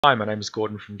Hi, my name is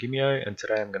Gordon from Gimeo, and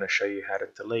today I'm going to show you how to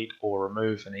delete or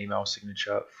remove an email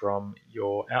signature from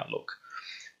your Outlook.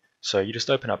 So you just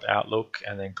open up Outlook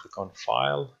and then click on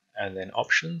File and then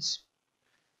Options,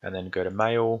 and then go to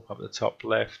Mail up at the top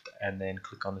left and then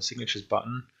click on the Signatures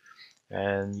button.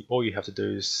 And all you have to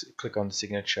do is click on the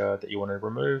signature that you want to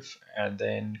remove and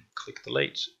then click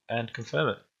Delete and confirm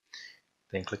it.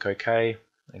 Then click OK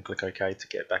and click OK to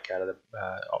get back out of the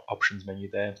Options menu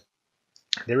there.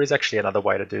 There is actually another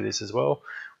way to do this as well,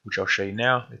 which I'll show you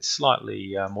now. It's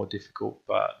slightly more difficult,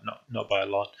 but not by a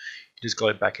lot. You just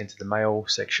go back into the Mail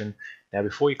section. Now,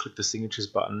 before you click the Signatures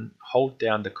button, hold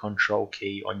down the Control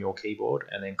key on your keyboard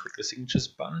and then click the Signatures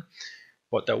button.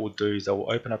 What that will do is that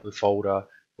will open up the folder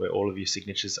where all of your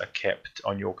signatures are kept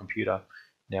on your computer.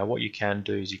 Now, what you can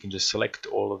do is you can just select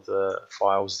all of the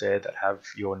files there that have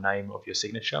your name of your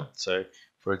signature. So,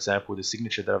 for example, the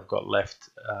signature that I've got left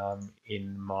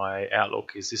in my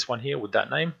Outlook is this one here with that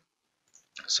name.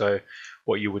 So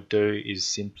what you would do is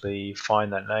simply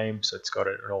find that name, so it's got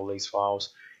it in all these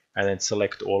files, and then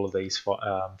select all of these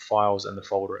files and the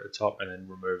folder at the top and then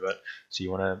remove it. So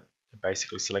you want to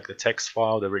basically select the text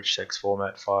file, the rich text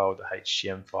format file, the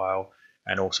HTML file,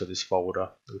 and also this folder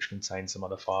which contains some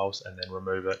other files, and then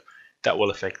remove it. That will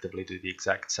effectively do the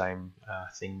exact same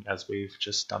thing as we've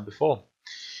just done before.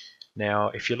 Now,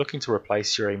 if you're looking to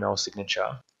replace your email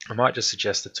signature, I might just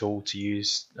suggest a tool to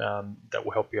use that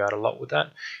will help you out a lot with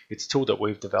that. It's a tool that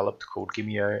we've developed called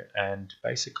Gimeo, and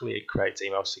basically it creates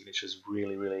email signatures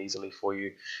really easily for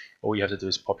you. All you have to do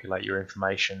is populate your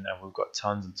information, and we've got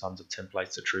tons and tons of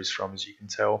templates to choose from, as you can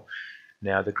tell.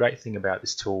 Now, the great thing about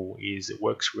this tool is it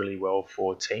works really well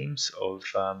for teams of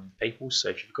people. So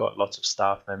if you've got lots of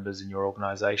staff members in your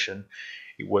organization,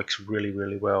 it works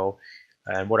really well.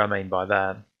 And what I mean by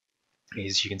that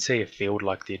is you can see a field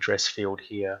like the address field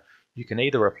here. You can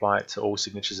either apply it to all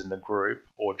signatures in the group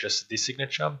or just this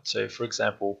signature. So for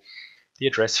example, the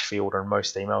address field on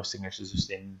most email signatures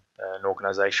in an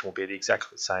organization will be exactly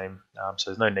the same. So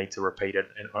there's no need to repeat it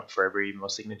for every email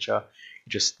signature. You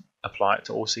just apply it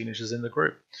to all signatures in the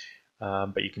group.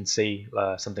 But you can see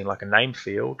something like a name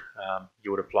field,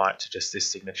 you would apply it to just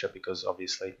this signature because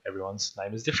obviously everyone's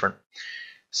name is different.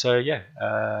 So yeah,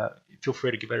 feel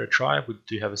free to give it a try. We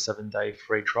do have a 7-day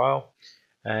free trial.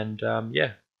 And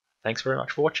yeah, thanks very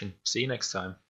much for watching. See you next time.